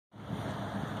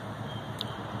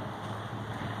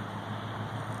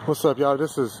What's up, y'all?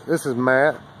 This is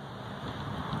Matt,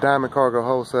 Diamond Cargo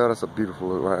Wholesale. That's a beautiful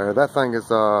look right there. That thing is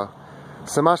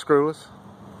semi-screwless,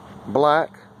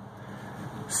 black,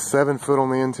 7 foot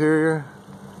on the interior,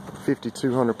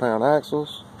 5,200 pound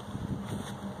axles.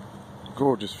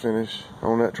 Gorgeous finish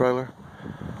on that trailer.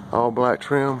 All black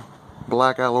trim,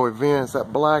 black alloy vents,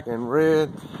 that black and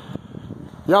red.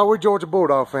 Y'all, we're Georgia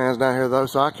Bulldog fans down here though,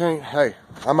 so I can't. Hey,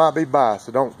 I might be biased,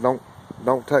 so don't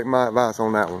take my advice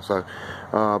on that one. So,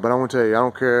 but I want to tell you, I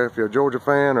don't care if you're a Georgia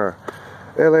fan or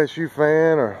LSU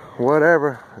fan or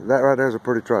whatever. That right there is a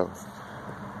pretty trailer.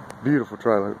 Beautiful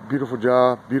trailer, beautiful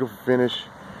job, beautiful finish.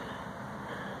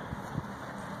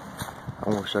 I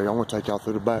want to show you. I want to take y'all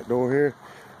through the back door here.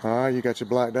 All right, you got your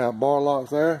blacked out bar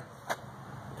locks there.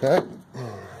 Okay.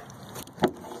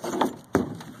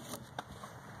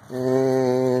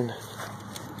 And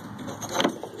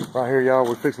right here, y'all,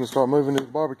 we're fixing to start moving these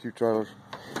barbecue trailers.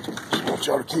 Just want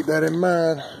y'all to keep that in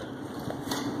mind.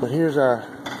 But here's our,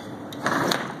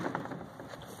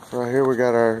 right here we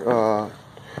got our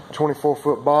 24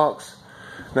 foot box.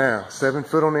 Now, 7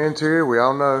 foot on the interior. We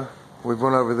all know, we've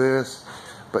went over this.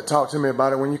 But talk to me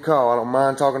about it when you call. I don't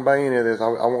mind talking about any of this. I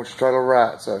want your trailer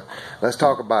right. So let's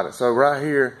talk about it. So right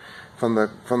here, from the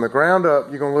ground up,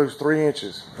 you're gonna lose 3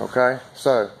 inches. Okay.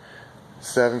 So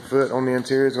 7 foot on the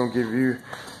interior is gonna give you.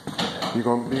 You're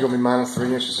gonna be minus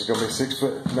 3 inches. It's gonna be 6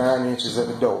 foot 9 inches at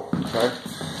the door. Okay.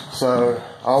 So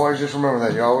always just remember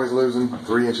that you're always losing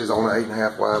 3 inches on the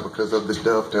 8.5 wide because of the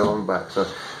dovetail on the back. So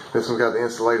this one's got the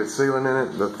insulated ceiling in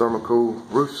it, the thermocool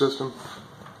roof system.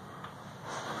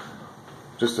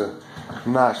 Just a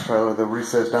nice trailer. The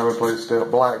recessed diamond plate step,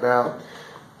 blacked out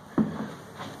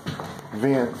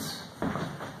vents.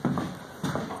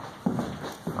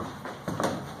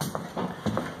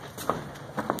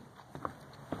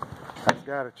 I've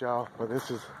got it, y'all. But this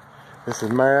is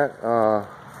Matt,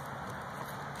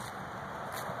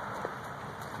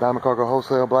 Diamond Cargo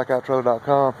Wholesale,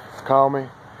 blackouttrailer.com. Call me.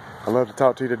 I'd love to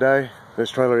talk to you today. This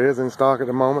trailer is in stock at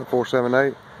the moment.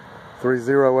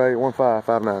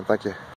 478-308-1559. Thank you.